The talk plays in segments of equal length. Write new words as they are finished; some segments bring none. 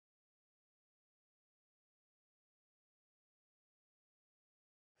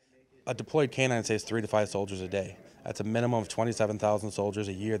A deployed canine saves 3 to 5 soldiers a day. That's a minimum of 27,000 soldiers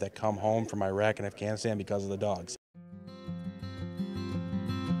a year that come home from Iraq and Afghanistan because of the dogs.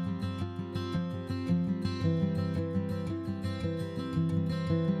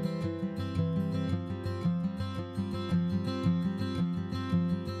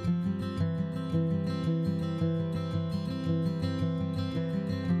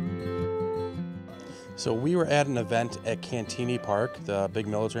 So we were at an event at Cantini Park, the big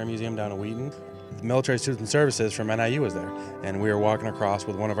military museum down in Wheaton. The Military Student Services from NIU was there, and we were walking across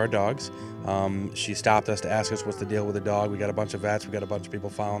with one of our dogs. She stopped us to ask us what's the deal with the dog. We got a bunch of vets, we got a bunch of people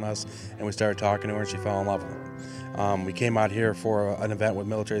following us, and we started talking to her, and she fell in love with her. We came out here for an event with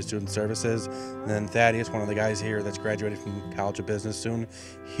Military Student Services, and then Thaddeus, one of the guys here that's graduating from College of Business soon,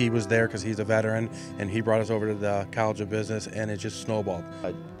 he was there because he's a veteran, and he brought us over to the College of Business, and it just snowballed.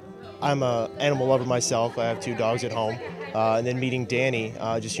 I'm an animal lover myself. I have 2 dogs at home. And then meeting Danny,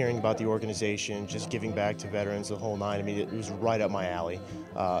 just hearing about the organization, just giving back to veterans, the whole nine. I mean, it was right up my alley.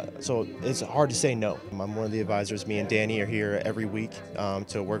 So it's hard to say no. I'm one of the advisors. Me and Danny are here every week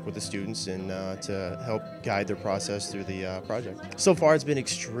to work with the students and to help guide their process through the project. So far, it's been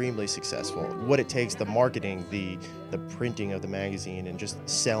extremely successful. What it takes, the marketing, the printing of the magazine, and just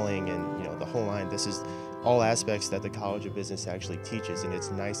selling, and the whole line. This is all aspects that the College of Business actually teaches, and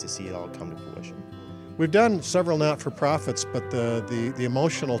it's nice to see it all come to fruition. We've done several not-for-profits, but the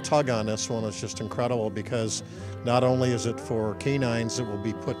emotional tug on this one is just incredible, because not only is it for canines that will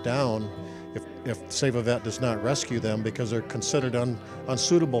be put down if Save a Vet does not rescue them because they're considered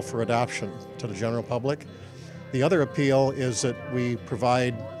unsuitable for adoption to the general public. The other appeal is that we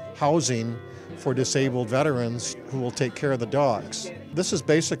provide housing for disabled veterans who will take care of the dogs. This is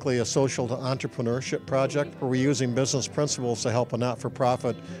basically a social entrepreneurship project where we're using business principles to help a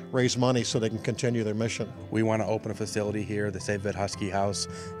not-for-profit raise money so they can continue their mission. We want to open a facility here, the Save Vet Husky House,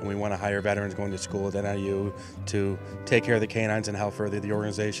 and we want to hire veterans going to school at NIU to take care of the canines and help further the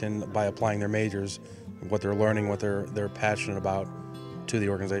organization by applying their majors, what they're learning, what they're passionate about, to the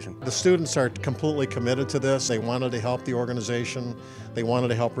organization. The students are completely committed to this. They wanted to help the organization, they wanted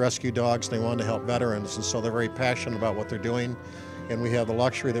to help rescue dogs, they wanted to help veterans, and so they're very passionate about what they're doing. And we have the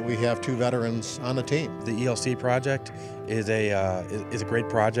luxury that we have 2 veterans on the team. The ELC project is a great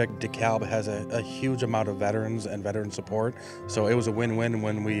project. DeKalb has a huge amount of veterans and veteran support, so it was a win-win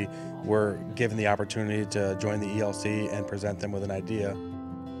when we were given the opportunity to join the ELC and present them with an idea.